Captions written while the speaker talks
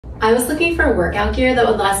I was looking for workout gear that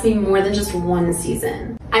would last me more than just one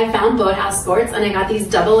season. I found Boathouse Sports and I got these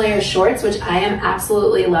double layer shorts, which I am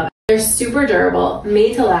absolutely loving. They're super durable,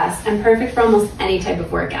 made to last, and perfect for almost any type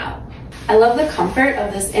of workout. I love the comfort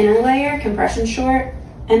of this inner layer compression short,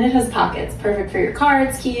 and it has pockets, perfect for your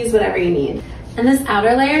cards, keys, whatever you need. And this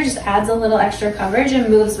outer layer just adds a little extra coverage and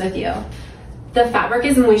moves with you. The fabric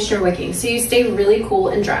is moisture wicking, so you stay really cool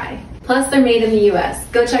and dry. Plus, they're made in the US.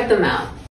 Go check them out.